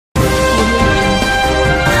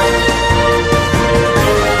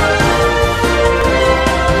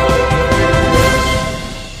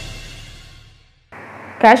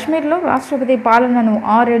కాశ్మీర్లో రాష్ట్రపతి పాలనను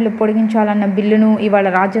 6 ఏళ్లు పొడిగించాలన్న బిల్లును ఇవాళ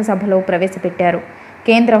రాజ్యసభలో ప్రవేశపెట్టారు.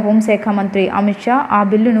 కేంద్ర హోంశాఖ మంత్రి అమిత్ షా ఆ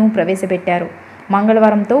బిల్లును ప్రవేశపెట్టారు.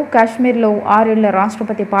 మంగళవారంతో కాశ్మీర్లో 6 ఏళ్ల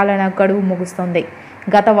రాష్ట్రపతి పాలన గడువు ముగుస్తోంది.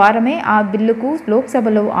 గత వారమే ఆ బిల్లుకు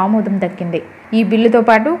లోక్సభలో ఆమోదం దక్కింది. ఈ బిల్లుతో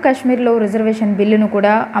పాటు కాశ్మీర్లో రిజర్వేషన్ బిల్లును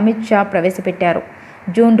కూడా అమిత్ షా ప్రవేశపెట్టారు.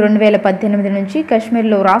 జూన్ 2018 నుంచి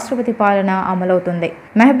కాశ్మీర్లో రాష్ట్రపతి పాలన అమలవుతుంది.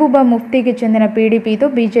 మెహబూబా ముఫ్తీకి చెందిన పీడీపీతో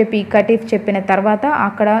బీజేపీ కటీఫ్ చెప్పిన తర్వాత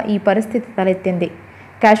అక్కడ ఈ పరిస్థితి తలెత్తింది.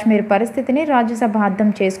 కాశ్మీర్ పరిస్థితిని రాజ్యసభ అర్థం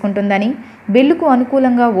చేసుకుంటుందని, బిల్లుకు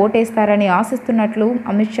అనుకూలంగా ఓటేస్తారని ఆశిస్తున్నట్లు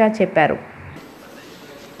అమిత్ షా చెప్పారు.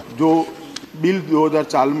 जो बिल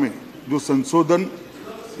 2004 में जो संशोधन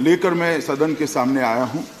लेकर मैं सदन के सामने आया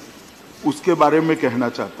हूं, उसके बारे में कहना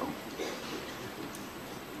चाहता हूं।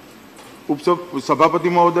 उपसभापति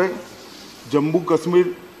महोदय, जम्मू कश्मीर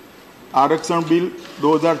आरक्षण बिल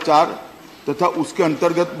 2004 तथा उसके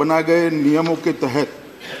अंतर्गत बनाए गए नियमों के तहत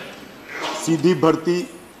सीधी भर्ती,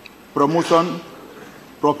 प्रमोशन,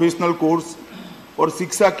 प्रोफेशनल कोर्स और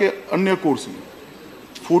शिक्षा के अन्य कोर्स में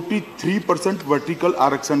 43% वर्टिकल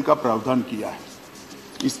आरक्षण का प्रावधान किया है।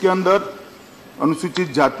 इसके अंदर अनुसूचित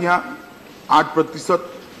जातियां 8%,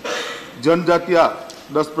 जनजातियां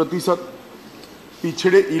 10%,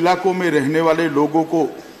 पिछड़े इलाकों में रहने वाले लोगों को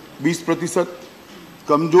 20%,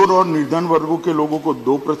 कमजोर और निर्धन वर्गों के लोगों को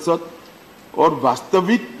 2% और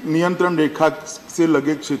वास्तविक नियंत्रण रेखा से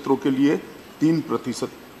लगे क्षेत्रों के लिए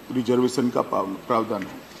 3% रिजर्वेशन का प्रावधान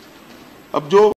है। अब जो